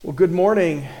Well, good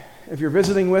morning. If you're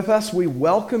visiting with us, we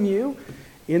welcome you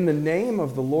in the name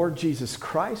of the Lord Jesus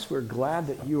Christ. We're glad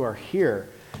that you are here.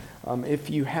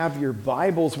 If you have your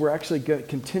Bibles, we're actually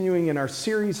continuing in our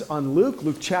series on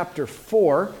Luke chapter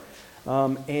 4.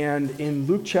 And in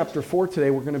Luke chapter 4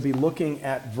 today, we're going to be looking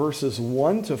at verses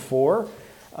 1 to 4.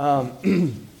 I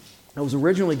was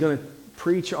originally going to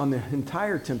preach on the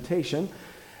entire temptation,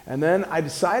 and then I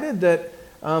decided that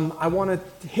I want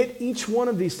to hit each one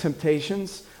of these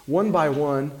temptations one by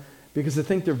one, because I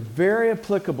think they're very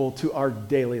applicable to our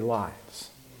daily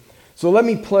lives. So let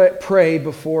me pray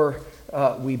before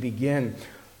we begin.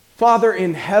 Father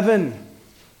in heaven,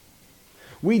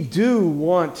 we do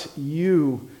want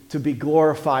you to be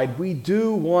glorified. We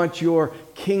do want your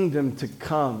kingdom to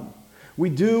come.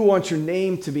 We do want your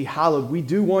name to be hallowed. We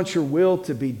do want your will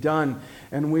to be done.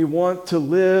 And we want to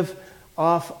live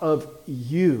off of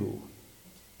you.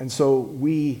 And so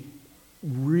we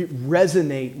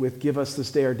resonate with give us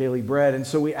this day our daily bread. And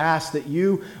so we ask that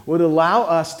you would allow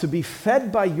us to be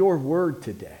fed by your word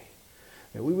today,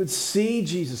 that we would see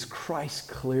Jesus Christ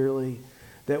clearly,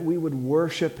 that we would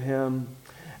worship him,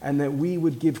 and that we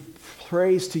would give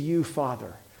praise to you,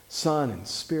 Father, Son, and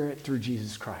Spirit through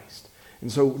Jesus Christ.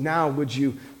 And so now would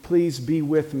you please be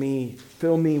with me,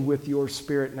 fill me with your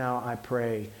Spirit now, I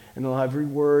pray, and allow every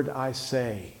word I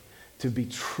say to be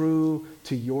true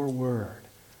to your word,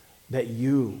 that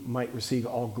you might receive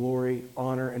all glory,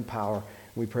 honor, and power.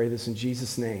 We pray this in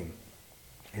Jesus' name.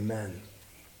 Amen.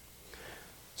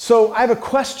 So I have a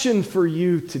question for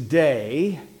you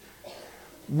today,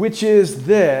 which is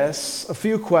this, a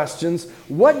few questions.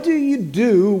 What do you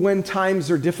do when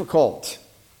times are difficult?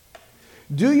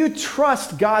 Do you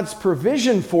trust God's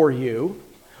provision for you,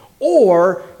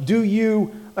 or do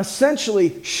you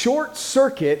essentially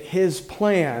short-circuit his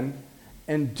plan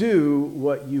and do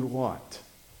what you want?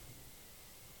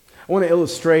 I want to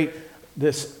illustrate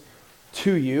this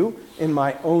to you in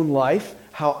my own life,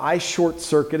 how I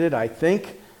short-circuited, I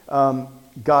think,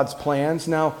 God's plans.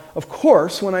 Now, of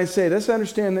course, when I say this, I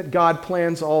understand that God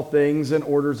plans all things and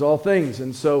orders all things.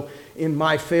 And so in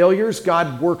my failures,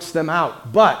 God works them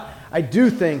out. But I do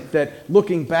think that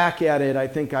looking back at it, I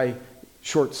think I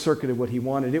short-circuited what he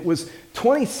wanted. It was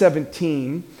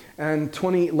 2017 and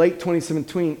late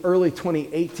 2017, early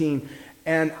 2018,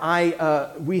 and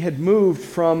we had moved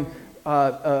from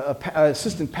an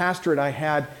assistant pastorate I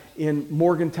had in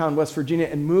Morgantown, West Virginia,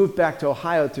 and moved back to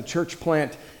Ohio to church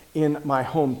plant in my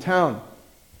hometown.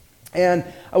 And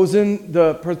I was in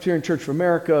the Presbyterian Church of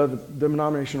America, the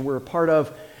denomination we're a part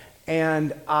of,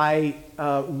 and I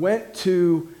went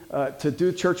to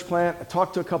do church plant. I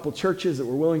talked to a couple churches that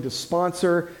were willing to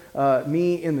sponsor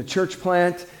me in the church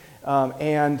plant,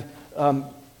 and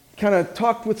kind of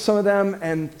talked with some of them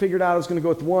and figured out I was going to go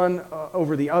with one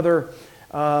over the other.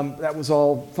 That was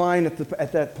all fine at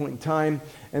that point in time.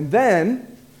 And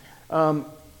then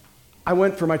I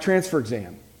went for my transfer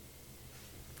exam.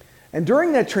 And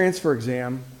during that transfer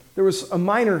exam, there was a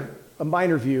minor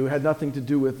view. It had nothing to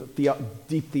do with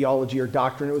deep theology or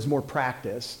doctrine. It was more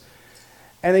practice.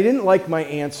 And they didn't like my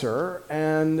answer,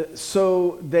 and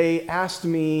so they asked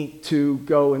me to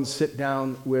go and sit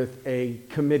down with a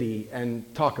committee and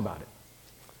talk about it.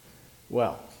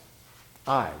 Well,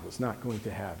 I was not going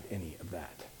to have any of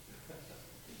that.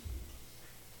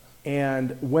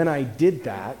 And when I did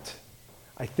that,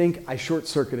 I think I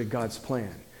short-circuited God's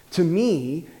plan. To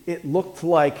me, it looked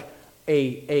like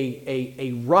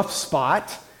a rough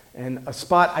spot, and a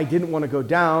spot I didn't want to go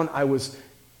down. I was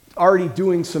already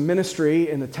doing some ministry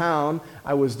in the town.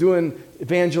 I was doing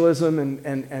evangelism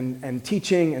and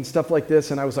teaching and stuff like this,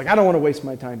 and I was like, I don't want to waste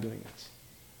my time doing this.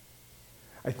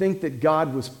 I think that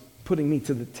God was putting me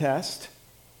to the test,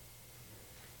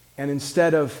 and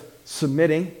instead of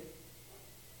submitting,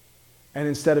 and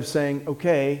instead of saying,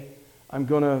 okay, I'm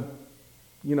going to,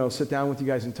 sit down with you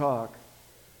guys and talk,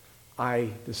 I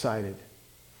decided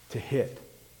to hit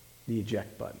the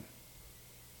eject button.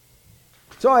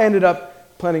 So I ended up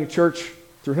planting a church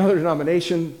through another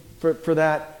denomination for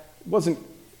that. It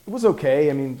was okay.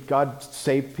 I mean, God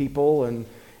saved people, and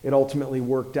it ultimately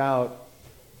worked out.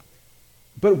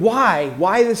 But why?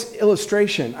 Why this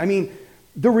illustration? I mean,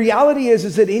 the reality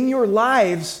is that in your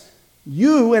lives,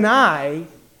 you and I,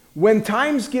 when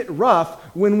times get rough,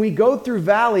 when we go through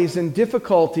valleys and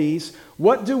difficulties,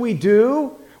 what do?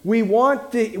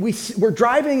 We're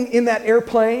driving in that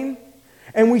airplane,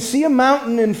 and we see a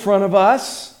mountain in front of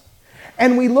us,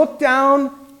 and we look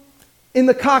down in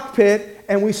the cockpit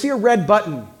and we see a red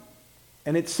button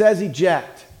and it says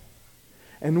eject.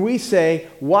 And we say,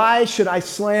 why should I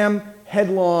slam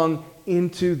headlong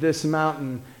into this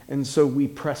mountain? And so we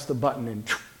press the button and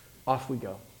off we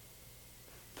go.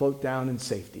 float down in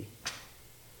safety.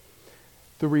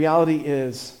 The reality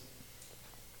is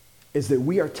that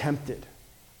we are tempted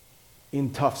in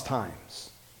tough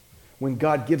times when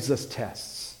God gives us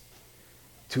tests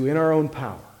to, in our own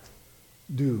power,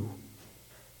 do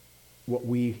what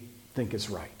we think is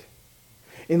right.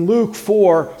 In Luke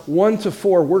 4,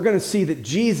 1-4, we're going to see that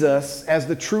Jesus, as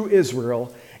the true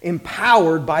Israel,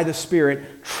 empowered by the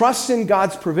Spirit, trusts in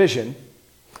God's provision,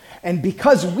 and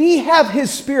because we have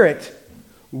His Spirit,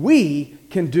 we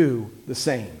can do the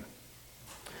same.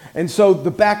 And so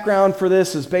the background for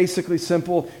this is basically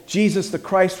simple. Jesus the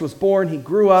Christ was born, He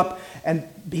grew up, and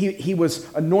he was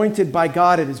anointed by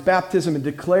God at His baptism and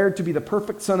declared to be the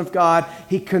perfect Son of God.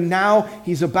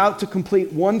 He's about to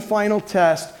complete one final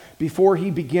test before He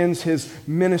begins His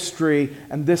ministry,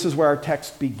 and this is where our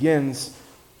text begins.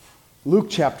 Luke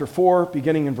chapter 4,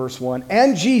 beginning in verse 1.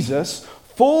 And Jesus,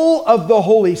 full of the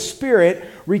Holy Spirit,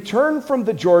 returned from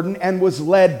the Jordan and was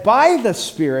led by the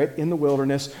Spirit in the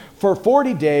wilderness for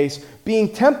 40 days,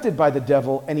 being tempted by the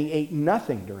devil, and He ate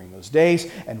nothing during those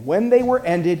days. And when they were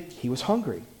ended, He was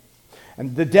hungry.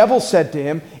 And the devil said to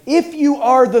Him, "If you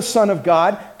are the Son of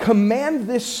God, command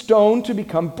this stone to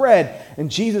become bread."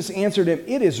 And Jesus answered him,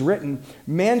 "It is written,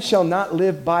 man shall not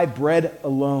live by bread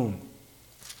alone."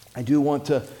 I do want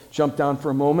to jump down for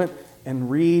a moment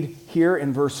and read here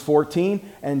in verse 14.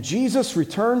 And Jesus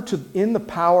returned in the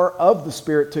power of the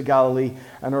Spirit to Galilee,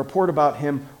 and a report about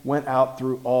Him went out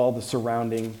through all the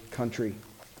surrounding country.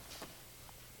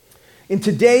 In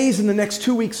today's and the next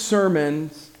 2 weeks'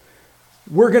 sermons,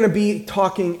 we're going to be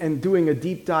talking and doing a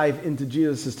deep dive into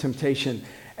Jesus' temptation.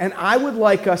 And I would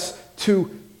like us to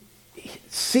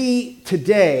see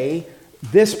today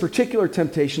this particular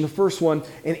temptation, the first one,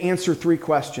 and answer 3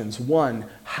 questions. 1,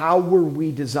 how were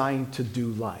we designed to do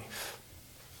life?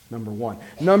 Number 1.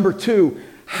 Number 2,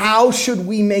 how should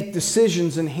we make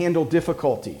decisions and handle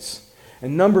difficulties?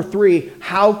 And number 3,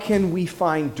 how can we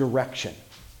find direction?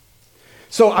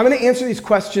 So I'm going to answer these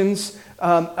questions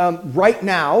right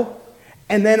now,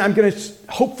 and then I'm going to,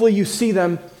 hopefully you see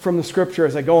them from the scripture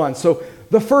as I go on. So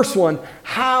the first one,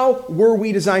 how were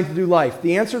we designed to do life?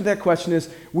 The answer to that question is,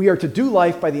 we are to do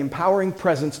life by the empowering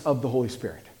presence of the Holy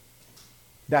Spirit.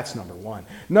 That's number 1.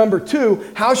 Number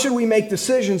 2, how should we make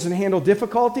decisions and handle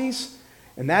difficulties?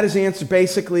 And that is the answer.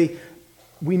 Basically,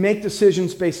 we make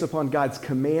decisions based upon God's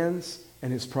commands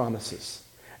and His promises.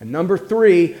 And number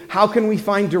 3, how can we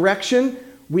find direction?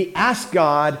 We ask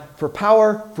God for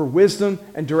power, for wisdom,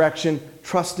 and direction,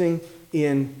 trusting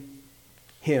in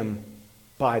Him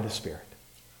by the Spirit.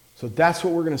 So that's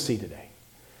what we're going to see today.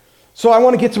 So I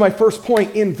want to get to my first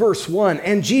point in verse 1.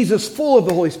 And Jesus, full of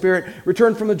the Holy Spirit,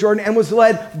 returned from the Jordan and was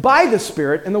led by the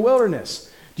Spirit in the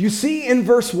wilderness. Do you see in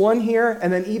verse 1 here,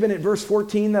 and then even at verse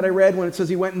 14 that I read when it says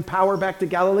He went in power back to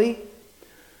Galilee?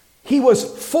 He was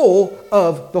full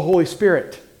of the Holy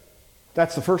Spirit.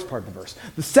 That's the first part of the verse.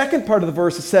 The second part of the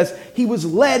verse, it says He was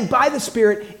led by the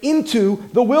Spirit into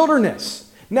the wilderness.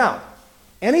 Now,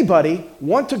 anybody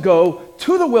want to go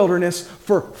to the wilderness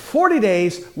for 40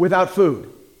 days without food?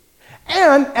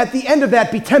 And at the end of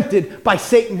that, be tempted by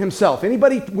Satan himself.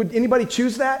 Would anybody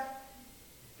choose that?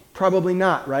 Probably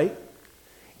not, right?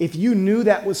 If you knew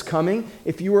that was coming,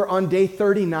 if you were on day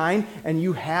 39 and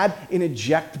you had an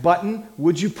eject button,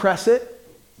 would you press it?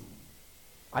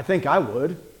 I think I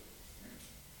would.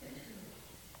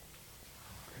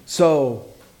 So,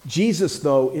 Jesus,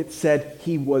 though, it said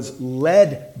He was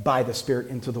led by the Spirit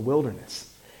into the wilderness.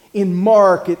 In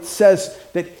Mark, it says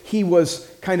that He was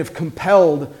kind of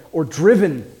compelled or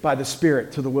driven by the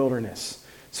Spirit to the wilderness.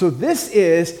 So this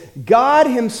is God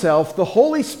Himself, the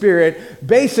Holy Spirit,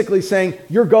 basically saying,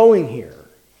 you're going here.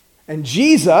 And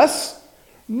Jesus,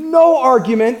 no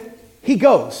argument, He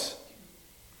goes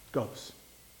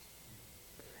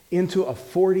into a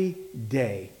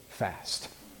 40-day fast.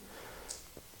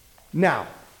 Now,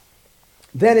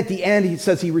 then at the end, He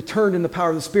says He returned in the power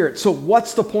of the Spirit. So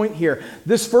what's the point here?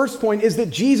 This first point is that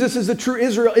Jesus, as the true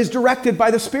Israel, is directed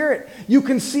by the Spirit. You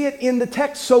can see it in the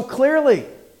text so clearly.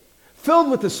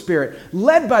 Filled with the Spirit,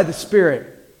 led by the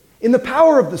Spirit, in the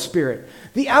power of the Spirit.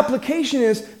 The application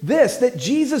is this, that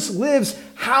Jesus lives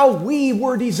how we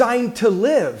were designed to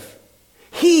live.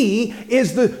 He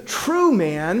is the true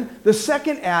man, the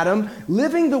second Adam,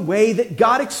 living the way that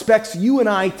God expects you and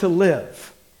I to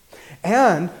live.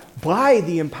 And by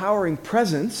the empowering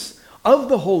presence of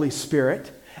the Holy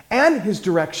Spirit and His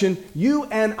direction, you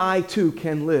and I too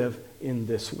can live in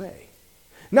this way.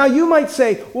 Now you might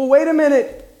say, well, wait a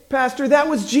minute, Pastor, that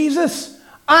was Jesus.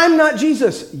 I'm not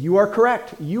Jesus. You are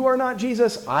correct. You are not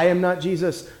Jesus. I am not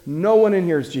Jesus. No one in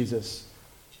here is Jesus.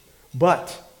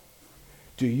 But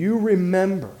do you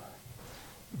remember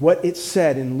what it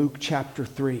said in Luke chapter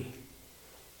 3.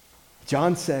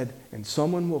 John said, and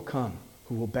someone will come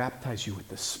who will baptize you with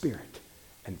the Spirit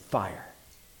and fire.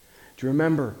 Do you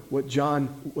remember what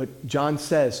John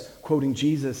says, quoting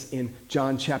Jesus in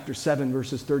John chapter 7,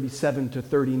 verses 37 to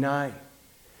 39?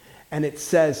 And it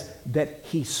says that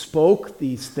he spoke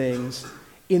these things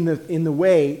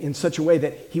in such a way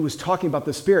that he was talking about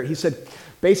the Spirit. He said,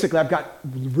 basically, I've got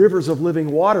rivers of living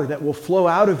water that will flow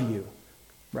out of you,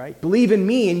 right? Believe in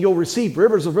me and you'll receive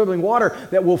rivers of living water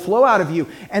that will flow out of you.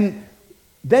 And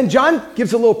then John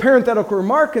gives a little parenthetical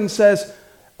remark and says,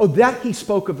 oh, that he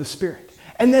spoke of the Spirit.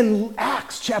 And then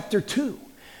Acts chapter 2,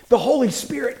 the Holy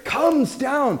Spirit comes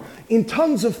down in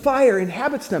tongues of fire,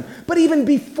 inhabits them. But even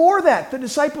before that, the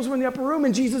disciples were in the upper room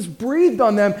and Jesus breathed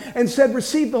on them and said,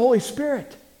 receive the Holy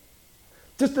Spirit.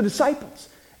 Just the disciples.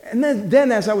 And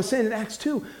then, as I was saying in Acts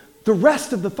 2, the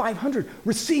rest of the 500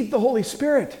 received the Holy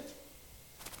Spirit.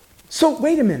 So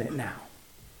wait a minute now.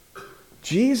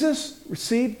 Jesus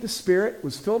received the Spirit,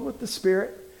 was filled with the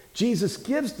Spirit. Jesus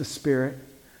gives the Spirit.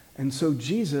 And so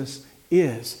Jesus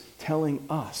is telling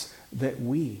us that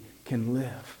we can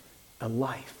live a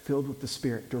life filled with the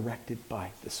Spirit, directed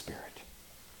by the Spirit.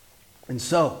 And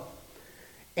so,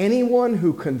 anyone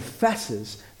who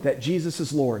confesses that Jesus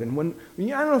is Lord, and I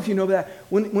don't know if you know that,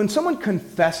 when someone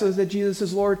confesses that Jesus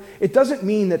is Lord, it doesn't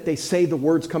mean that they say the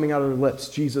words coming out of their lips,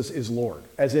 Jesus is Lord,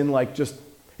 as in like just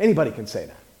anybody can say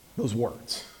that, those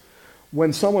words.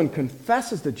 When someone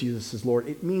confesses that Jesus is Lord,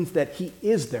 it means that he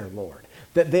is their Lord,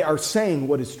 that they are saying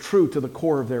what is true to the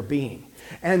core of their being.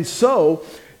 And so,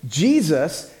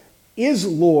 Jesus is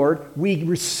Lord, we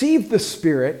receive the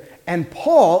Spirit, and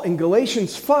Paul in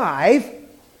Galatians 5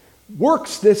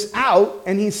 works this out,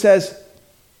 and he says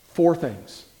 4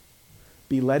 things.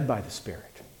 Be led by the Spirit.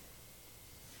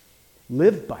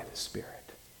 Live by the Spirit.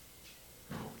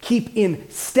 Keep in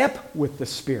step with the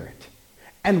Spirit.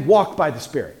 And walk by the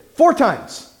Spirit. 4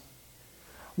 times.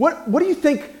 What do you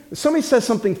think? If somebody says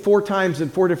something 4 times in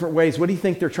 4 different ways, what do you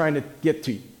think they're trying to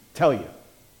tell you?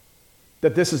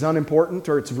 That this is unimportant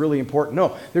or it's really important?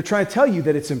 No, they're trying to tell you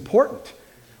that it's important.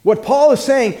 What Paul is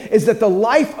saying is that the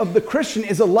life of the Christian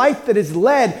is a life that is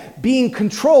led, being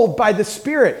controlled by the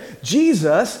Spirit.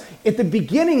 Jesus, at the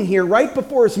beginning here, right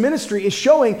before his ministry, is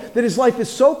showing that his life is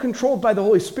so controlled by the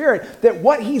Holy Spirit that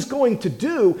what he's going to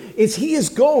do is he is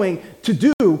going to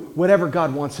do whatever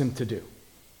God wants him to do.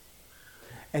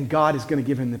 And God is going to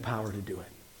give him the power to do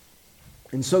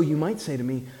it. And so you might say to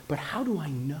me, but how do I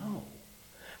know?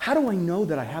 How do I know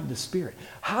that I have the Spirit?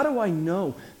 How do I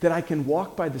know that I can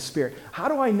walk by the Spirit? How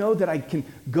do I know that I can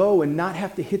go and not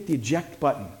have to hit the eject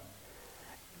button?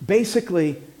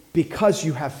 Basically, because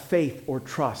you have faith or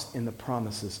trust in the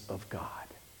promises of God.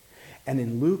 And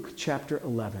in Luke chapter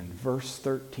 11, verse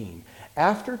 13,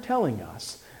 after telling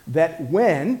us that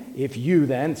if you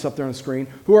then, it's up there on the screen,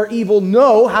 who are evil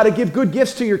know how to give good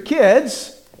gifts to your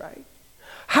kids, right?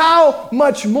 How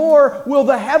much more will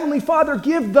the Heavenly Father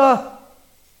give the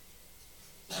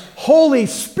Holy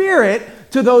Spirit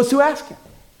to those who ask him?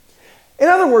 In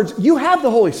other words, you have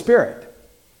the Holy Spirit,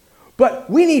 but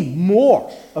we need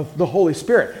more of the Holy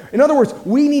Spirit. In other words,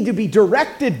 we need to be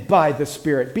directed by the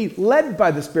Spirit, be led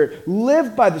by the Spirit,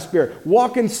 live by the Spirit,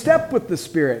 walk in step with the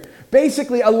Spirit.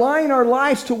 Basically, align our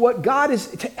lives to what God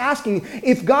is asking.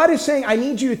 If God is saying, I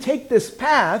need you to take this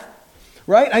path,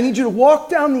 right? I need you to walk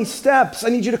down these steps. I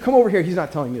need you to come over here. He's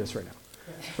not telling me this right now,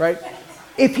 right?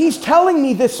 If he's telling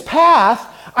me this path,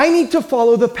 I need to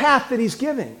follow the path that he's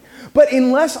giving. But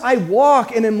unless I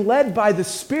walk and am led by the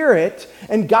Spirit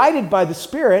and guided by the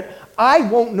Spirit, I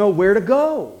won't know where to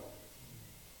go.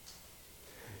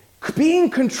 Being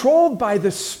controlled by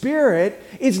the Spirit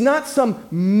is not some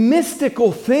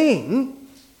mystical thing,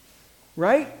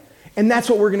 right? And that's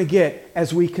what we're going to get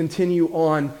as we continue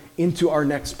on into our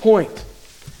next point.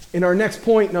 In our next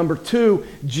point, number 2,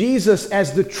 Jesus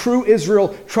as the true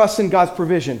Israel trusts in God's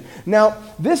provision. Now,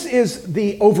 this is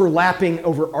the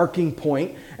overarching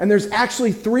point, and there's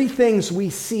actually 3 things we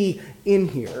see in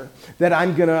here that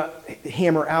I'm going to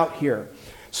hammer out here.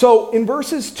 So in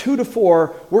verses 2 to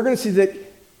 4, we're going to see that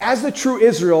as the true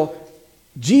Israel,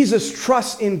 Jesus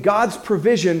trusts in God's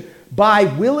provision by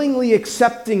willingly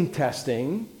accepting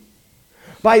testing,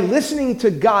 by listening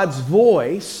to God's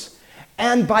voice,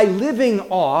 and by living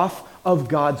off of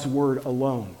God's word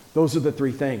alone. Those are the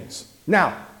 3 things.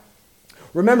 Now,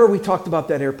 remember we talked about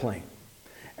that airplane,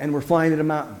 and we're flying at a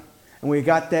mountain, and we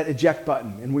got that eject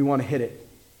button, and we want to hit it.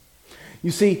 You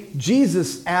see,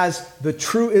 Jesus, as the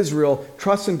true Israel,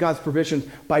 trusts in God's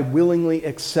provision by willingly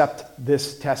accept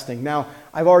this testing. Now,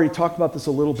 I've already talked about this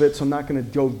a little bit, so I'm not going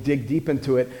to go dig deep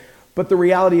into it. But the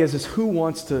reality is who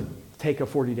wants to take a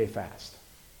 40-day fast?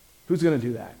 Who's going to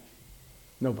do that?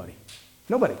 Nobody.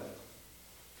 Nobody.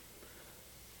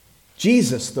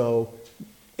 Jesus, though,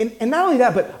 and not only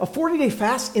that, but a 40-day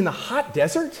fast in the hot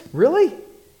desert? Really?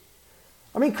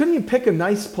 I mean, couldn't you pick a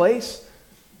nice place?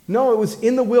 No, it was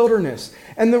in the wilderness.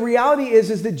 And the reality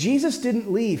is that Jesus didn't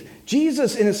leave.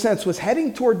 Jesus, in a sense, was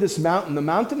heading toward this mountain, the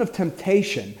mountain of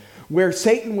temptation, where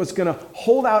Satan was going to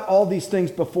hold out all these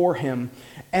things before him,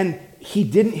 and he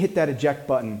didn't hit that eject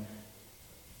button.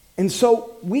 And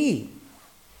so we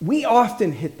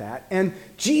often hit that, and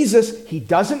Jesus, he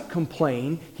doesn't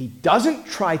complain, he doesn't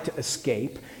try to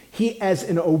escape. He, as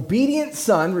an obedient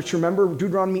son, which remember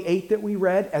Deuteronomy 8 that we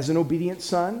read, as an obedient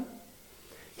son,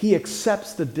 he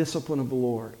accepts the discipline of the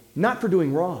Lord, not for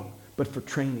doing wrong, but for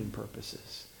training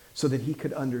purposes, so that he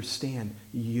could understand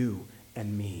you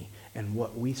and me and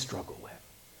what we struggle with.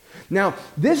 Now,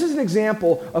 this is an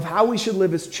example of how we should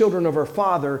live as children of our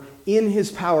Father in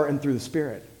his power and through the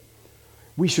Spirit.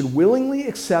 We should willingly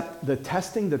accept the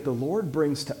testing that the Lord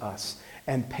brings to us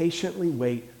and patiently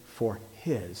wait for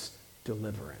his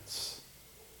deliverance.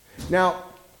 Now,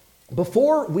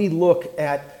 before we look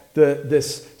at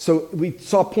so we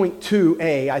saw point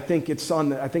 2a. I think it's on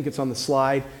the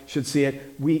slide. Should see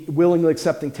it. We willingly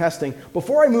accepting testing.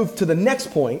 Before I move to the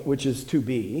next point, which is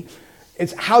 2b,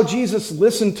 it's how Jesus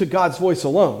listened to God's voice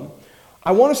alone.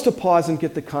 I want us to pause and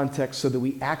get the context so that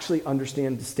we actually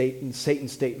understand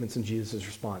Satan's statements and Jesus'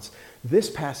 response. This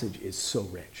passage is so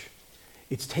rich.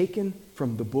 It's taken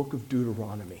from the book of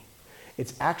Deuteronomy.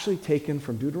 It's actually taken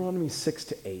from Deuteronomy 6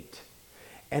 to 8.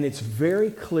 And it's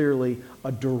very clearly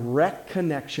a direct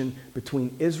connection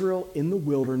between Israel in the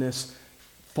wilderness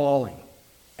falling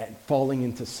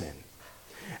into sin.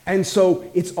 And so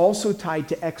it's also tied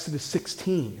to Exodus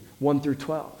 16, 1 through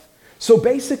 12. So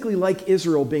basically, like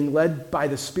Israel being led by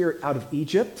the Spirit out of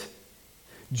Egypt,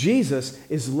 Jesus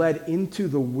is led into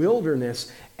the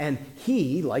wilderness, and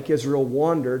he, like Israel,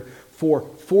 wandered for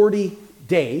 40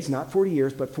 days, not 40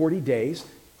 years, but 40 days.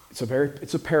 It's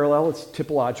a parallel, it's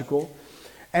typological.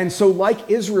 And so like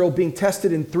Israel being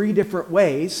tested in 3 different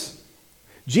ways,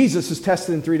 Jesus is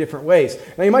tested in 3 different ways.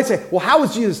 Now you might say, well, how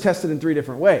was Jesus tested in 3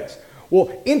 different ways?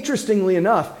 Well, interestingly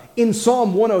enough, in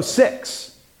Psalm 106,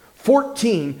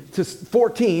 14 to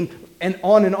 14, and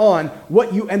on,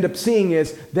 what you end up seeing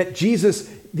is that Jesus,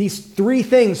 these 3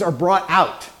 things are brought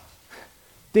out.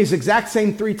 These exact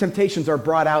same 3 temptations are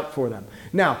brought out for them.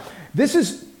 Now, this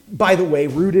is, by the way,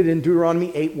 rooted in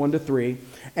Deuteronomy 8, 1 to 3.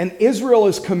 And Israel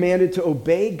is commanded to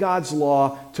obey God's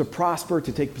law, to prosper,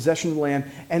 to take possession of the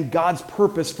land. And God's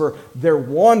purpose for their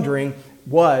wandering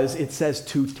was, it says,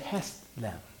 to test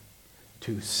them,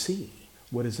 to see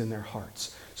what is in their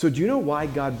hearts. So do you know why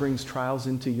God brings trials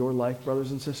into your life,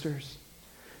 brothers and sisters?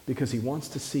 Because he wants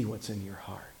to see what's in your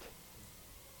heart.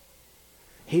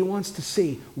 He wants to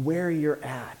see where you're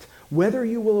at, whether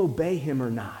you will obey him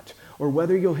or not, or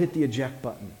whether you'll hit the eject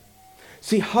button.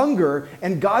 See, hunger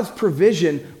and God's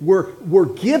provision were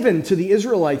given to the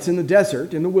Israelites in the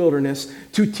desert, in the wilderness,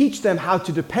 to teach them how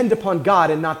to depend upon God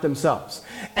and not themselves.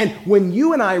 And when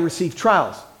you and I receive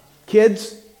trials,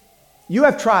 kids, you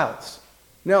have trials.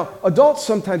 Now, adults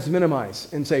sometimes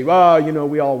minimize and say, well,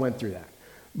 we all went through that.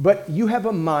 But you have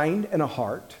a mind and a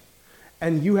heart,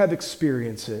 and you have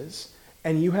experiences,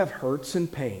 and you have hurts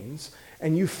and pains,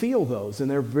 and you feel those, and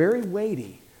they're very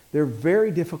weighty. They're very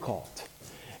difficult.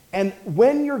 And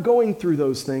when you're going through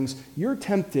those things, you're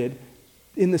tempted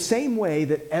in the same way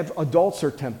that adults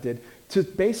are tempted to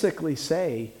basically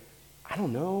say, I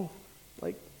don't know,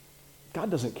 God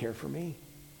doesn't care for me.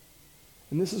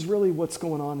 And this is really what's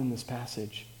going on in this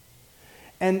passage.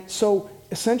 And so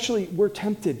essentially we're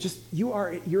tempted, you are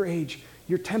at your age,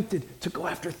 you're tempted to go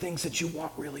after things that you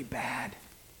want really bad.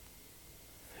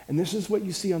 And this is what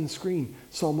you see on the screen,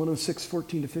 Psalm 106,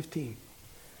 14 to 15.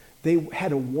 They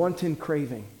had a wanton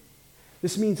craving.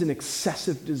 This means an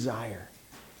excessive desire.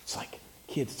 It's like,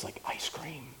 kids, it's like ice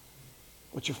cream.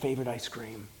 What's your favorite ice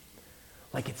cream?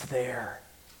 Like it's there,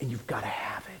 and you've got to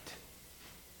have it.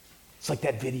 It's like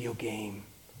that video game.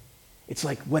 It's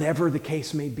like whatever the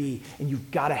case may be, and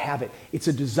you've got to have it. It's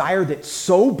a desire that's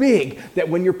so big that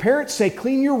when your parents say,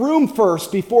 clean your room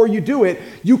first before you do it,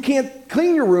 you can't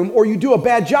clean your room, or you do a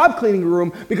bad job cleaning your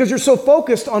room because you're so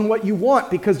focused on what you want,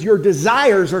 because your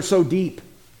desires are so deep.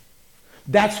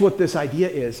 That's what this idea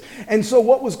is. And so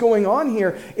what was going on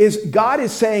here is God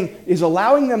is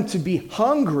allowing them to be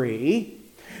hungry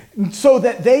so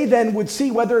that they then would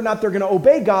see whether or not they're going to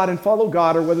obey God and follow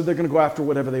God, or whether they're going to go after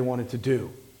whatever they wanted to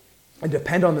do and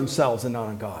depend on themselves and not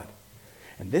on God.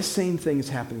 And this same thing is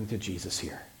happening to Jesus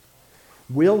here.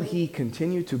 Will he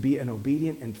continue to be an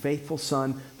obedient and faithful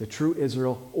son, the true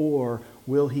Israel, or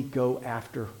will he go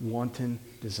after wanton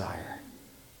desire,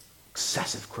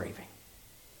 excessive craving?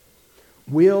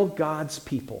 Will God's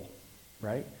people,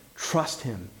 right, trust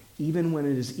him even when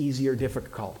it is easy or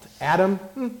difficult? Adam,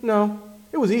 no,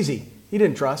 it was easy. He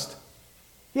didn't trust.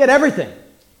 He had everything,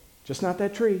 just not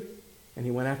that tree, and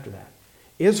he went after that.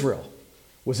 Israel,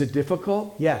 was it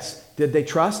difficult? Yes. Did they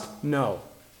trust? No.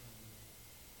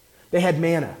 They had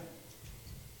manna.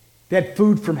 They had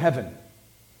food from heaven. It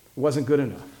wasn't good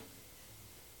enough.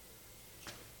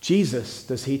 Jesus,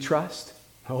 does he trust?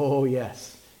 Oh,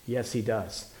 yes. Yes, he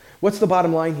does. What's the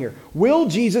bottom line here? Will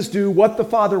Jesus do what the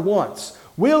Father wants?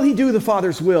 Will he do the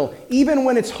Father's will, even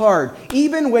when it's hard,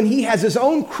 even when he has his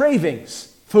own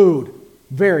cravings? Food.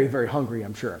 Very, very hungry,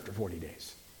 I'm sure, after 40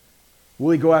 days.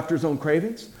 Will he go after his own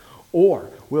cravings? Or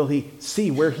will he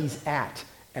see where he's at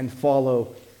and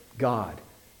follow God?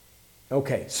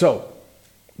 Okay, so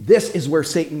this is where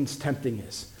Satan's tempting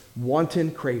is.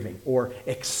 Wanton craving or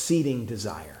exceeding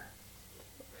desire.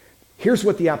 Here's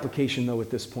what the application, though, at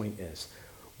this point is.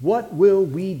 What will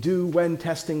we do when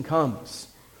testing comes?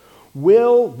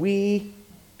 Will we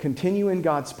continue in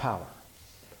God's power?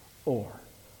 Or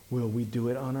will we do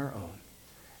it on our own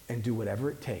and do whatever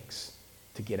it takes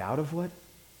to get out of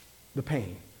the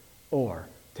pain or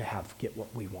to get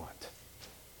what we want?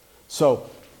 So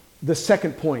the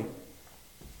second point,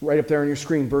 right up there on your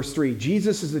screen, verse 3,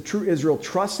 Jesus is the true Israel,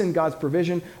 trusts in God's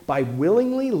provision by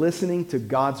willingly listening to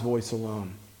God's voice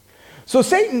alone. So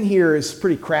Satan here is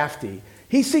pretty crafty.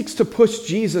 He seeks to push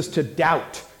Jesus to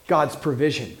doubt God's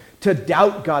provision, to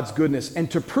doubt God's goodness, and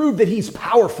to prove that he's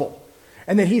powerful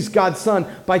and that he's God's son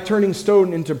by turning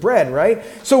stone into bread, right?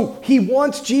 So he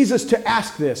wants Jesus to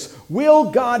ask this: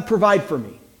 will God provide for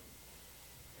me?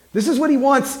 This is what he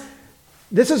wants.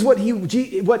 This is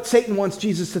what Satan wants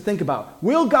Jesus to think about.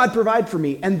 Will God provide for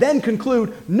me? And then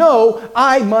conclude, no,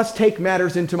 I must take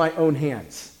matters into my own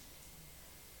hands.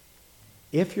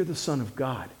 If you're the Son of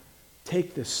God,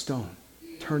 take this stone,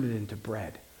 turn it into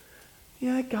bread.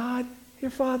 Yeah, God,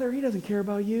 your Father, he doesn't care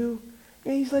about you.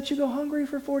 And he's let you go hungry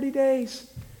for 40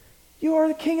 days. You are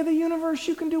the King of the universe.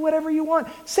 You can do whatever you want.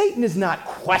 Satan is not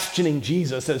questioning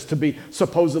Jesus as to be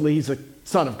supposedly he's a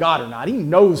son of God or not. He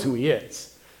knows who he is.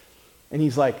 And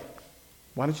he's like,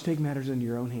 why don't you take matters into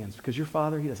your own hands? Because your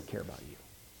Father, he doesn't care about you.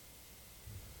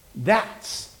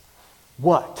 That's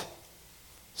what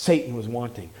Satan was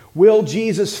wanting. Will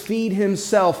Jesus feed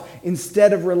himself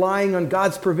instead of relying on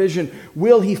God's provision?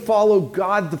 Will he follow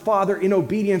God the Father in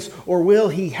obedience, or will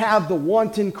he have the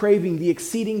wanton craving, the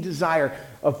exceeding desire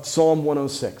of Psalm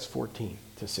 106, 14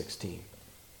 to 16?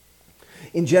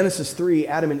 In Genesis 3,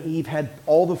 Adam and Eve had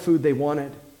all the food they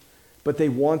wanted, but they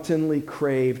wantonly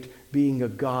craved being a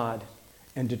god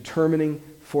and determining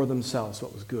for themselves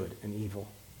what was good and evil.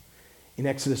 In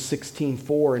Exodus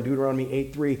 16:4 and Deuteronomy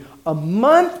 8:3, a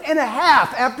month and a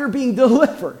half after being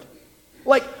delivered,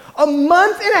 like a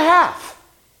month and a half.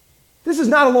 This is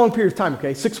not a long period of time,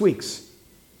 okay? 6 weeks.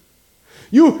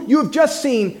 You have just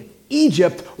seen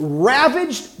Egypt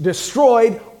ravaged,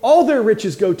 destroyed, all their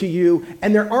riches go to you,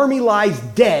 and their army lies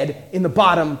dead in the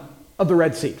bottom of the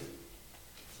Red Sea.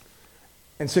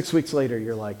 And 6 weeks later,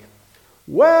 you're like,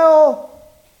 well,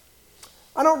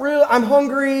 I'm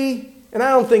hungry, and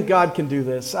I don't think God can do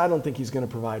this. I don't think he's going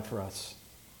to provide for us.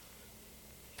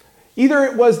 Either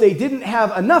it was they didn't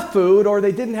have enough food or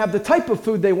they didn't have the type of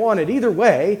food they wanted. Either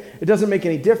way, it doesn't make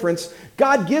any difference.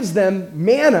 God gives them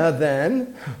manna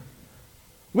then,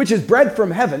 which is bread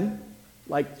from heaven.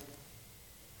 Like,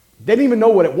 they didn't even know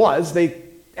what it was. They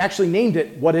actually named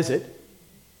it, what is it?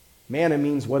 Manna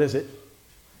means, what is it?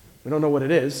 We don't know what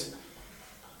it is.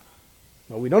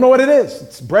 Well, we don't know what it is.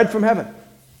 It's bread from heaven.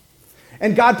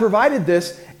 And God provided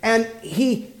this, and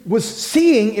he was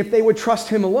seeing if they would trust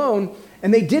him alone,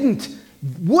 and they didn't.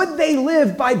 Would they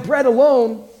live by bread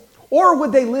alone, or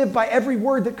would they live by every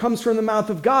word that comes from the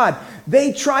mouth of God?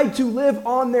 They tried to live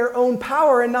on their own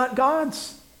power and not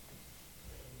God's.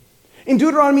 In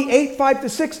Deuteronomy 8,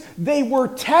 5-6, they were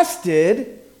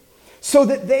tested so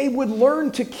that they would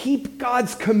learn to keep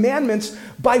God's commandments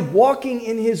by walking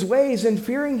in his ways and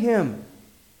fearing him.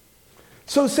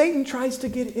 So Satan tries to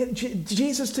get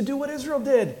Jesus to do what Israel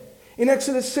did. In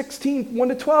Exodus 16,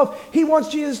 1-12, he wants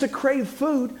Jesus to crave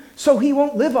food so he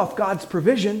won't live off God's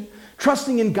provision,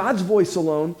 trusting in God's voice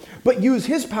alone, but use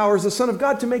his power as the Son of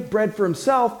God to make bread for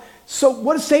himself. So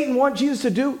what does Satan want Jesus to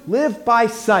do? Live by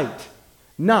sight,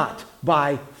 not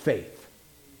by faith.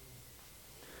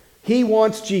 He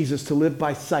wants Jesus to live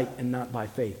by sight and not by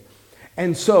faith.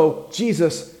 And so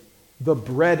Jesus, the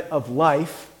bread of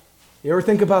life, you ever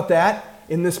think about that?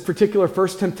 In this particular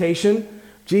first temptation,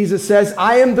 Jesus says,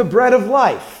 I am the bread of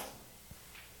life.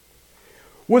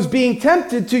 was being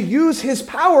tempted to use his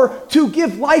power to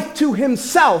give life to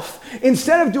himself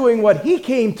instead of doing what he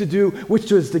came to do,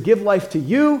 which was to give life to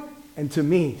you and to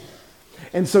me.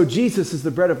 And so Jesus, as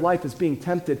the bread of life, is being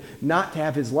tempted not to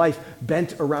have his life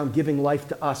bent around giving life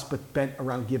to us, but bent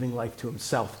around giving life to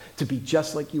himself, to be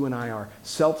just like you and I are,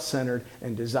 self-centered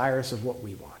and desirous of what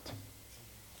we want.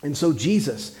 And so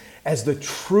Jesus, as the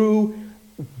true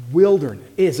wilderness,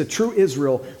 is a true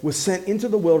Israel, was sent into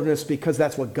the wilderness because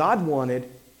that's what God wanted.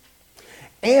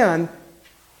 And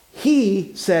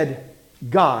he said,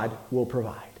 God will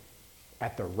provide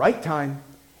at the right time,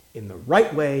 in the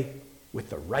right way,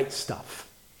 with the right stuff.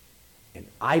 And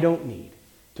I don't need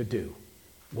to do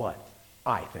what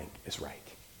I think is right.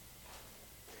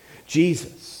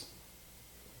 Jesus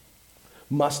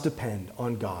must depend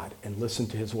on God and listen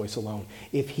to his voice alone.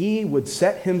 If he would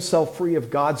set himself free of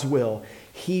God's will,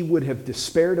 he would have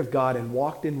despaired of God and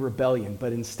walked in rebellion.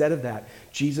 But instead of that,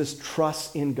 Jesus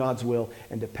trusts in God's will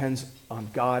and depends on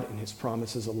God and his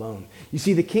promises alone. You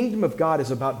see, the kingdom of God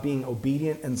is about being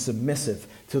obedient and submissive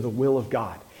to the will of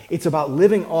God. It's about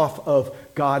living off of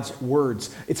God's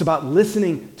words. It's about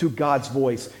listening to God's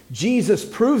voice. Jesus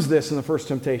proves this in the first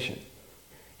temptation.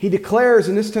 He declares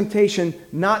in this temptation,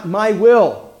 not my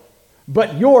will,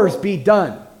 but yours be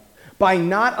done, by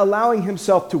not allowing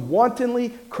himself to wantonly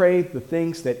crave the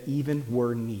things that even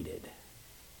were needed.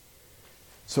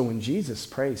 So when Jesus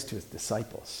prays to his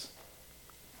disciples,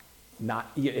 and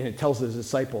it tells his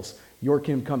disciples, your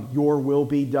kingdom come, your will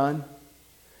be done,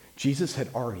 Jesus had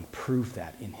already proved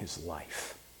that in his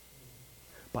life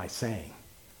by saying,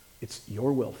 it's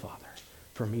your will, Father,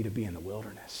 for me to be in the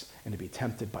wilderness and to be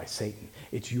tempted by Satan.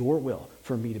 It's your will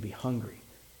for me to be hungry,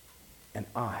 and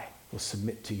I will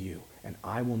submit to you, and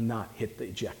I will not hit the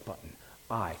eject button.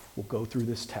 I will go through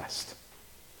this test.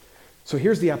 So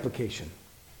here's the application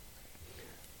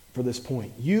for this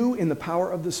point. You, in the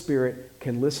power of the Spirit,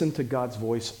 can listen to God's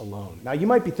voice alone. Now, you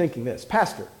might be thinking this,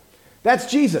 Pastor,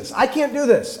 that's Jesus. I can't do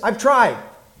this. I've tried.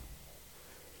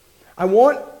 I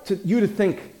want you to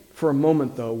think for a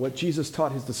moment, though, what Jesus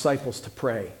taught his disciples to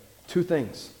pray. Two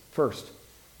things. First,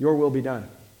 your will be done.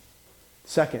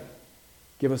 Second,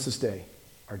 give us this day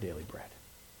our daily bread.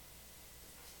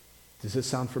 Does this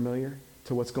sound familiar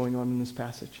to what's going on in this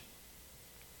passage?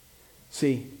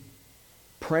 See,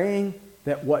 praying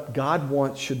that what God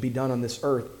wants should be done on this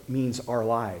earth means our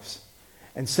lives.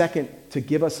 And second, to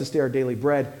give us this day our daily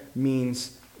bread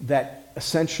means that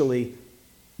essentially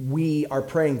we are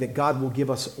praying that God will give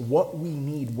us what we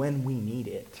need when we need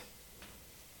it.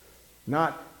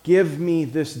 Not give me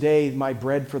this day my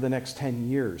bread for the next 10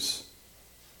 years.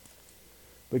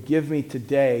 But give me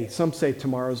today, some say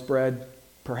tomorrow's bread,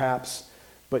 perhaps,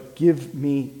 but give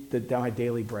me my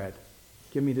daily bread.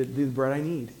 Give me the bread I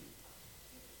need.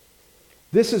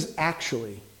 This is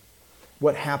actually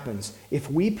what happens if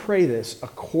we pray this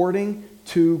according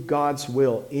to God's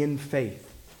will in faith.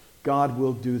 God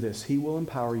will do this. He will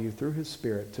empower you through his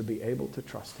Spirit to be able to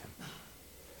trust him.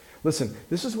 Listen,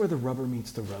 this is where the rubber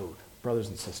meets the road, brothers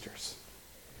and sisters.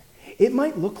 It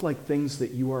might look like things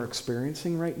that you are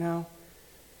experiencing right now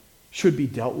should be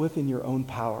dealt with in your own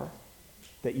power,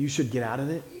 that you should get out of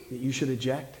it, that you should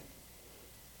eject.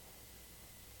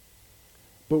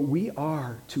 But we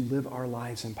are to live our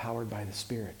lives empowered by the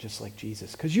Spirit, just like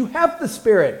Jesus. Because you have the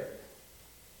Spirit.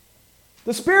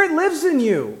 The Spirit lives in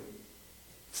you.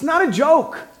 It's not a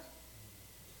joke.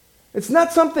 It's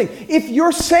not something. If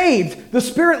you're saved, the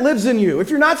Spirit lives in you. If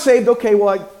you're not saved, okay,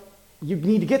 well, you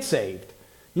need to get saved.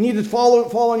 You need to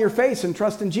fall on your face and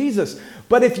trust in Jesus.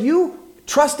 But if you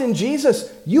trust in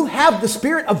Jesus, you have the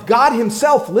Spirit of God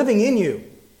himself living in you.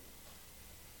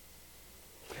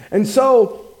 And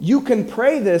so you can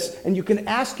pray this and you can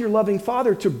ask your loving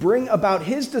Father to bring about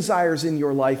his desires in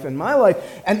your life and my life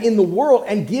and in the world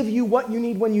and give you what you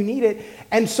need when you need it.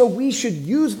 And so we should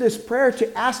use this prayer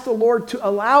to ask the Lord to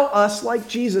allow us, like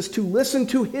Jesus, to listen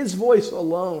to his voice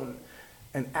alone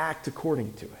and act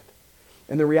according to it.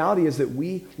 And the reality is that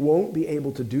we won't be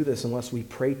able to do this unless we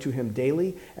pray to him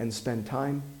daily and spend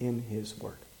time in his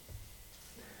word.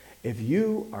 If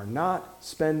you are not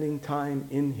spending time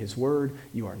in his word,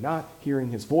 you are not hearing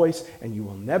his voice, and you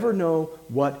will never know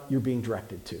what you're being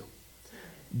directed to.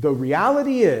 The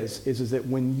reality is that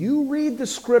when you read the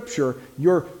scripture,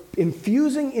 you're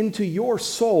infusing into your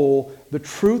soul the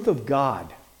truth of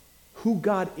God, who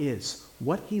God is,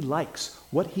 what he likes,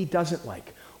 what he doesn't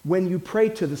like. When you pray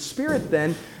to the Spirit,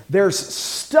 then, there's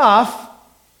stuff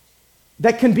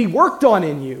that can be worked on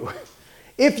in you.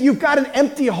 If you've got an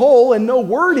empty hole and no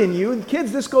word in you, and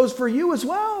kids, this goes for you as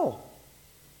well.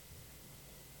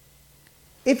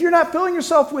 If you're not filling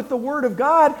yourself with the Word of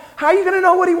God, how are you going to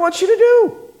know what he wants you to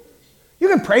do? You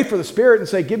can pray for the Spirit and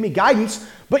say, give me guidance,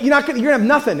 but you're going to have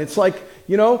nothing. It's like,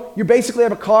 you basically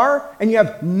have a car and you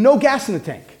have no gas in the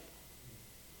tank.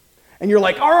 And you're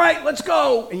like, all right, let's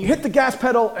go. And you hit the gas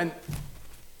pedal and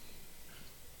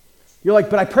you're like,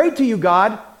 but I prayed to you,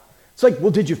 God. It's like,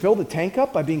 well, did you fill the tank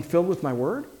up by being filled with my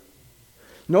word?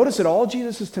 Notice that all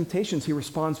Jesus' temptations, he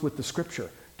responds with the scripture.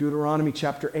 Deuteronomy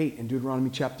chapter 8 and Deuteronomy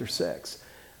chapter 6.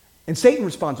 And Satan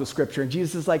responds with scripture. And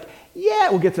Jesus is like, yeah,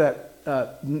 we'll get to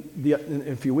that in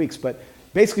a few weeks. But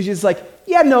basically, Jesus is like,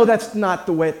 yeah, no, that's not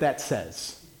the way that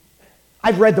says.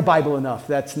 I've read the Bible enough.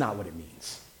 That's not what it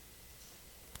means.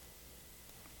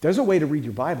 There's a way to read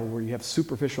your Bible where you have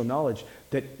superficial knowledge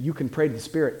that you can pray to the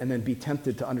Spirit and then be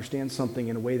tempted to understand something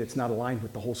in a way that's not aligned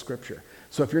with the whole Scripture.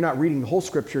 So if you're not reading the whole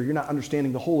Scripture, you're not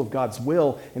understanding the whole of God's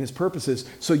will and His purposes,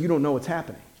 so you don't know what's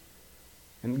happening.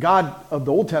 And God of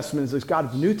the Old Testament is the God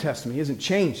of the New Testament. He hasn't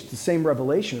changed. It's the same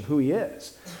revelation of who He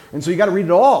is. And so you got to read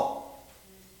it all.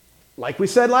 Like we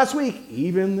said last week,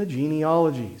 even the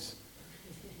genealogies.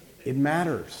 It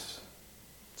matters.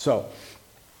 So,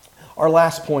 our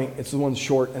last point, it's the one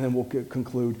short, and then we'll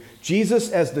conclude.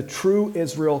 Jesus, as the true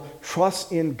Israel,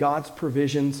 trusts in God's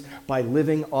provisions by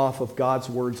living off of God's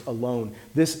words alone.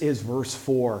 This is verse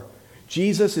 4.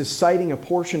 Jesus is citing a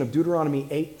portion of Deuteronomy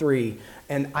 8:3,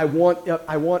 and I want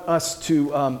us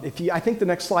to, I think the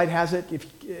next slide has it.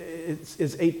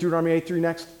 Is Deuteronomy 8:3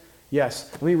 next? Yes.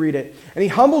 Let me read it. And He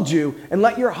humbled you and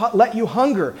let you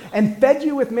hunger and fed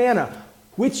you with manna,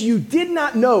 which you did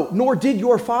not know, nor did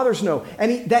your fathers know,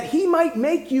 and that He might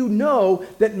make you know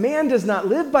that man does not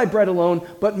live by bread alone,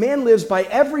 but man lives by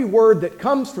every word that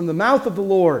comes from the mouth of the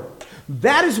Lord.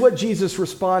 That is what Jesus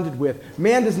responded with.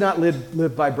 Man does not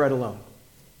live by bread alone.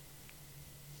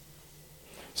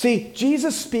 See,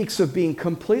 Jesus speaks of being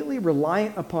completely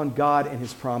reliant upon God and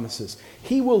His promises.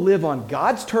 He will live on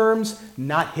God's terms,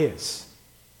 not His.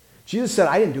 Jesus said,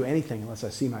 I didn't do anything unless I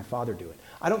see my Father do it.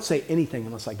 I don't say anything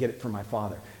unless I get it from my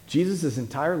Father. Jesus'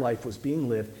 entire life was being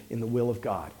lived in the will of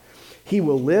God. He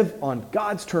will live on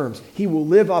God's terms. He will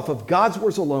live off of God's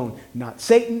words alone, not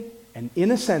Satan, and in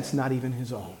a sense, not even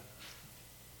his own.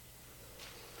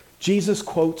 Jesus'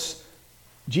 quote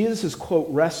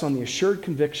rests on the assured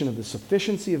conviction of the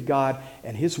sufficiency of God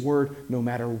and His word, no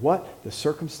matter what the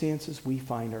circumstances we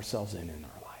find ourselves in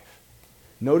our life.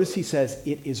 Notice he says,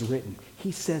 it is written.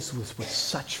 He says this with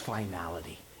such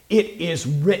finality. It is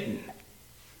written.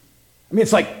 I mean,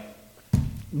 it's like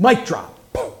mic drop.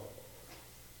 Boom.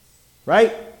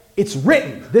 Right? It's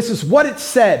written. This is what it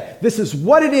said. This is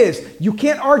what it is. You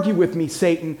can't argue with me,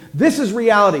 Satan. This is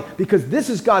reality because this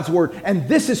is God's word and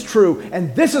this is true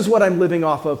and this is what I'm living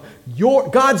off of.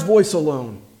 God's voice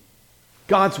alone.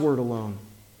 God's word alone.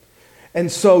 And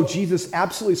so Jesus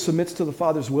absolutely submits to the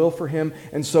Father's will for him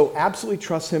and so absolutely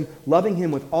trusts Him, loving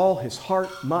Him with all his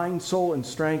heart, mind, soul, and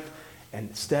strength, and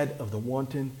instead of the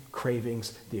wanton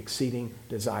cravings, the exceeding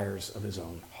desires of his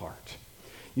own heart.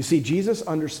 You see, Jesus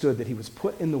understood that He was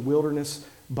put in the wilderness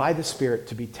by the Spirit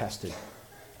to be tested.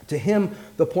 To Him,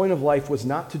 the point of life was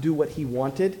not to do what He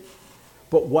wanted,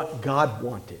 but what God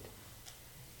wanted.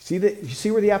 You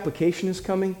see where the application is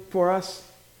coming for us?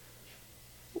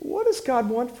 What does God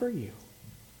want for you?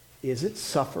 Is it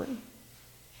suffering?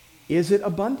 Is it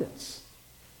abundance?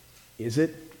 Is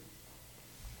it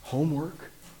homework?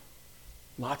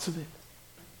 Lots of it.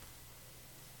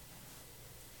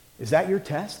 Is that your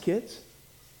test, kids?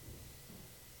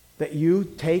 That you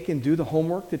take and do the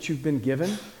homework that you've been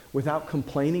given without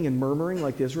complaining and murmuring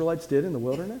like the Israelites did in the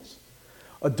wilderness?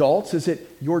 Adults, is it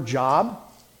your job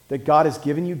that God has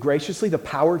given you graciously, the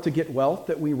power to get wealth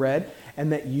that we read,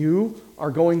 and that you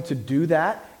are going to do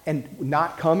that and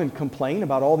not come and complain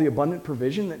about all the abundant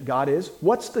provision that God is?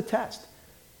 What's the test?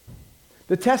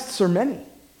 The tests are many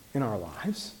in our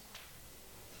lives.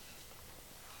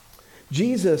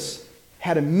 Jesus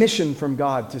had a mission from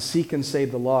God to seek and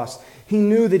save the lost. He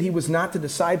knew that He was not to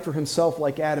decide for Himself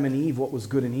like Adam and Eve what was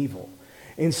good and evil.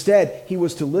 Instead, He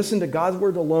was to listen to God's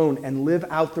word alone and live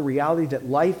out the reality that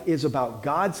life is about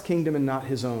God's kingdom and not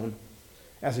His own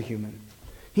as a human.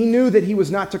 He knew that He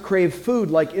was not to crave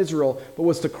food like Israel, but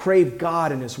was to crave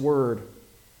God and His word.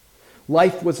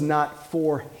 Life was not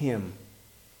for Him.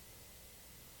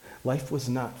 Life was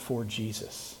not for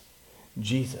Jesus.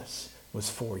 Jesus was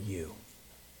for you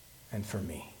and for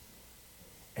me.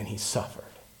 And He suffered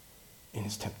in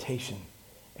His temptation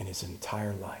and His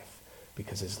entire life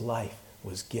because His life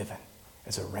was given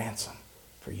as a ransom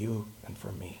for you and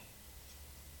for me.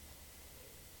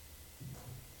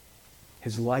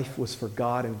 His life was for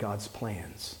God and God's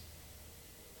plans.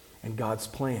 And God's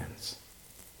plans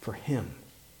for Him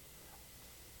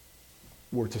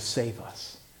were to save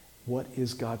us. What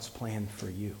is God's plan for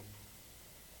you?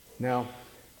 Now,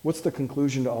 what's the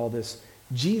conclusion to all this?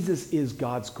 Jesus is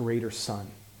God's greater son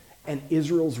and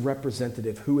Israel's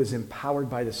representative who is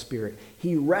empowered by the Spirit.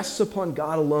 He rests upon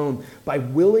God alone by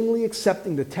willingly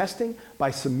accepting the testing, by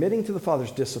submitting to the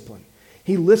Father's discipline.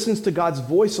 He listens to God's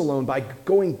voice alone by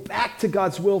going back to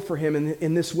God's will for him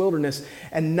in this wilderness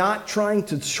and not trying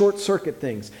to short-circuit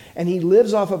things. And he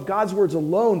lives off of God's words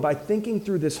alone by thinking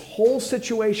through this whole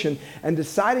situation and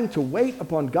deciding to wait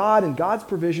upon God and God's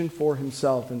provision for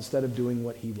himself instead of doing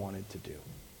what he wanted to do.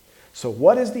 So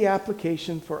what is the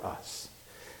application for us?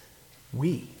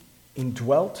 We,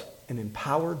 indwelt and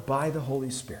empowered by the Holy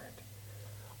Spirit,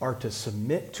 are to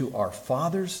submit to our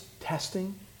Father's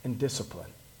testing and discipline.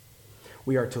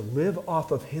 We are to live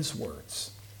off of his words,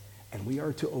 and we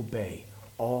are to obey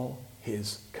all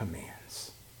his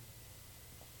commands.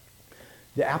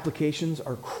 The applications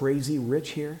are crazy rich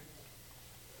here.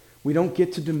 We don't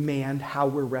get to demand how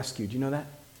we're rescued. You know that?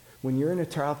 When you're in a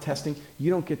trial testing, you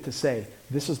don't get to say,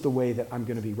 this is the way that I'm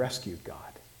going to be rescued, God.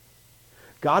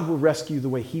 God will rescue the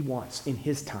way he wants in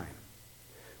his time.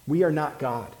 We are not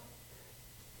God.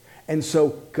 And so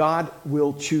God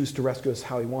will choose to rescue us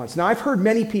how he wants. Now, I've heard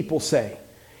many people say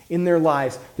in their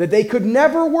lives that they could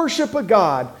never worship a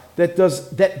God that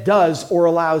does or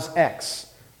allows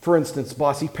X. For instance,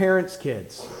 bossy parents'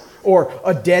 kids, or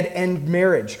a dead-end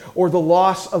marriage, or the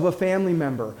loss of a family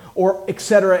member, or et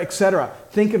cetera, et cetera.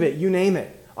 Think of it, you name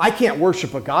it. I can't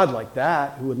worship a God like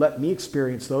that who would let me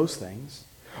experience those things.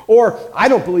 Or I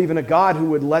don't believe in a God who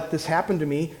would let this happen to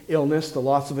me, illness, the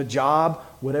loss of a job,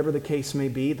 whatever the case may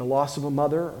be, the loss of a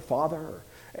mother or father or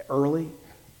early.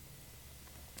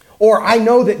 Or I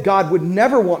know that God would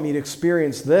never want me to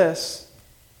experience this.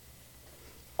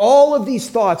 All of these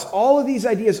thoughts, all of these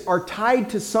ideas are tied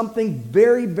to something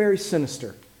very, very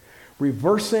sinister.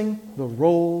 Reversing the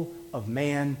role of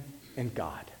man and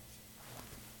God.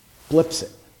 Flips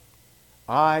it.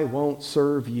 I won't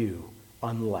serve you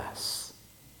unless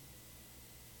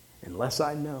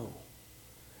I know,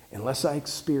 unless I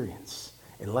experience,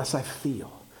 unless I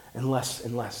feel, unless.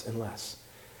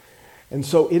 And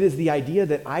so it is the idea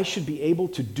that I should be able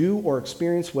to do or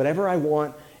experience whatever I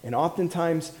want. And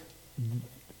oftentimes,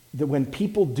 when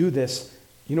people do this,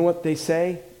 you know what they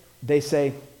say? They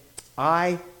say,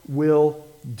 I will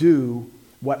do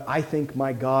what I think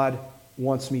my God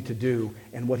wants me to do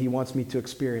and what he wants me to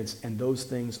experience. And those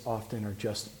things often are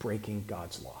just breaking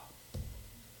God's law.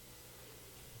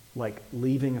 Like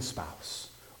leaving a spouse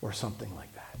or something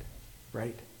like that,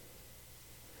 right?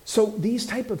 So these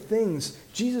type of things,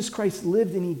 Jesus Christ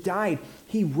lived and he died.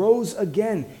 He rose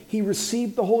again. He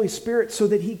received the Holy Spirit so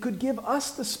that he could give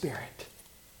us the Spirit.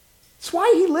 That's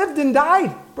why he lived and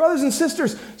died, brothers and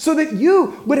sisters, so that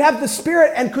you would have the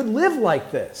Spirit and could live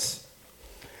like this.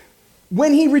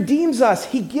 When he redeems us,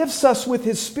 he gifts us with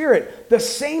his Spirit, the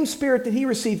same Spirit that he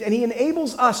received, and he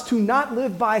enables us to not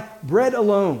live by bread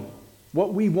alone,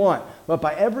 what we want, but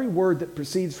by every word that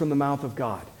proceeds from the mouth of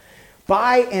God.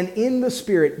 By and in the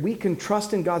Spirit, we can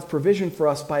trust in God's provision for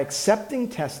us by accepting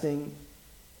testing,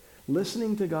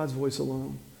 listening to God's voice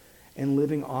alone, and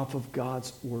living off of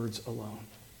God's words alone.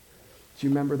 Do you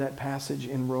remember that passage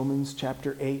in Romans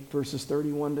chapter 8, verses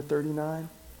 31 to 39?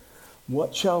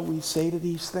 What shall we say to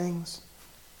these things?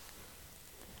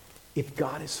 If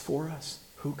God is for us,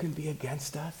 who can be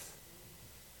against us?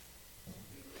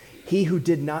 He who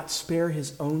did not spare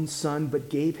his own son, but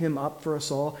gave him up for us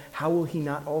all, how will he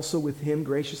not also with him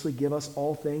graciously give us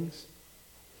all things?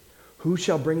 Who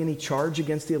shall bring any charge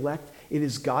against the elect? It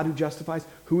is God who justifies.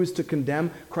 Who is to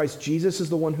condemn? Christ Jesus is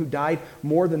the one who died.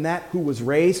 More than that, who was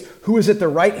raised, who is at the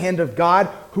right hand of God,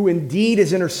 who indeed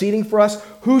is interceding for us.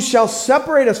 Who shall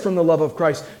separate us from the love of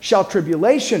Christ? Shall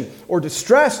tribulation or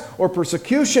distress or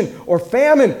persecution or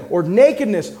famine or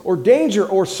nakedness or danger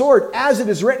or sword? As it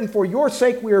is written, for your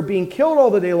sake we are being killed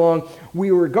all the day long.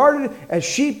 We are regarded as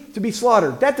sheep to be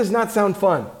slaughtered. That does not sound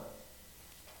fun.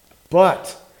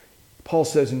 But Paul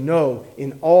says, no,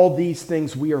 in all these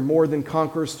things we are more than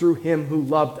conquerors through him who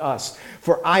loved us.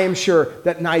 For I am sure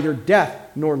that neither death,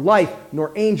 nor life,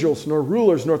 nor angels, nor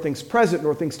rulers, nor things present,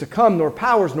 nor things to come, nor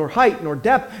powers, nor height, nor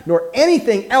depth, nor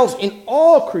anything else in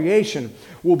all creation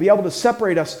will be able to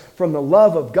separate us from the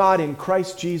love of God in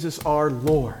Christ Jesus our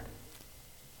Lord.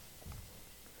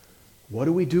 What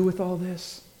do we do with all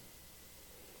this?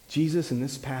 Jesus in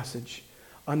this passage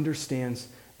understands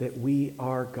that we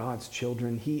are God's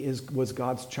children. He was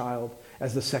God's child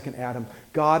as the second Adam.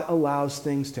 God allows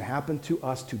things to happen to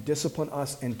us, to discipline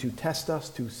us, and to test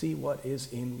us to see what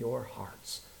is in your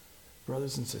hearts.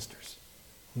 Brothers and sisters,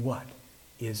 what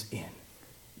is in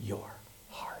your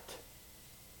heart?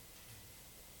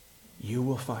 You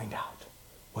will find out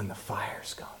when the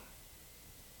fires come.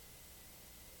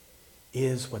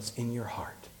 is what's in your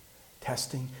heart.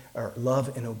 Testing or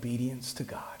love and obedience to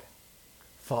God,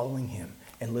 following him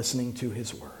and listening to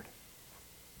his word.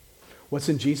 What's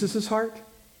in Jesus' heart?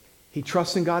 He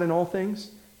trusts in God in all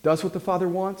things, does what the Father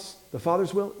wants, the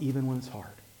Father's will, even when it's hard.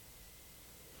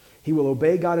 He will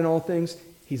obey God in all things.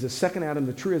 He's the second Adam,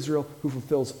 the true Israel, who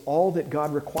fulfills all that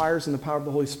God requires in the power of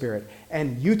the Holy Spirit.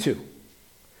 And you too,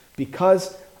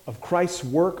 because of Christ's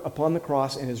work upon the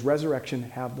cross and his resurrection,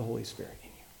 have the Holy Spirit in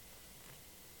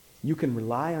you. You can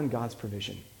rely on God's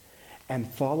provision and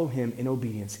follow him in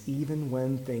obedience even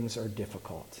when things are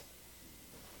difficult.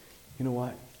 You know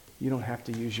what? You don't have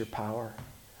to use your power.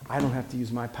 I don't have to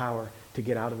use my power to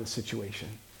get out of the situation.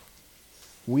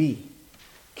 We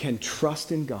can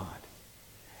trust in God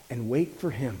and wait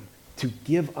for him to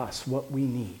give us what we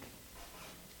need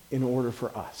in order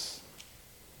for us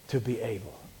to be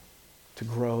able to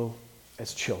grow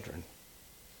as children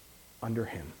under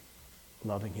him,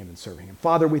 loving him and serving him.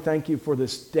 Father, we thank you for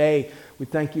this day. We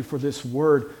thank you for this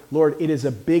word. Lord, it is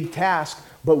a big task,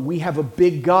 but we have a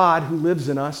big God who lives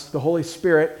in us, the Holy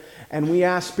Spirit. And we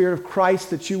ask, Spirit of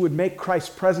Christ, that you would make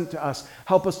Christ present to us.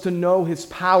 Help us to know his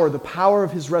power, the power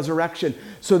of his resurrection,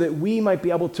 so that we might be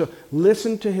able to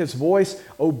listen to his voice,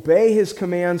 obey his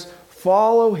commands,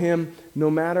 follow him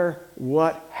no matter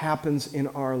what happens in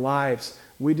our lives.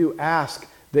 We do ask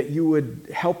that you would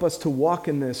help us to walk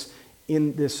in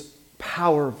this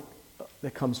power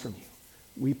that comes from you.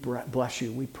 We bless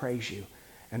you, we praise you,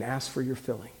 and ask for your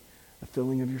filling, the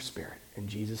filling of your Spirit. In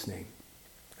Jesus' name,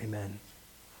 amen.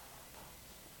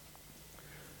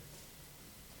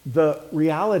 The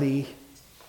reality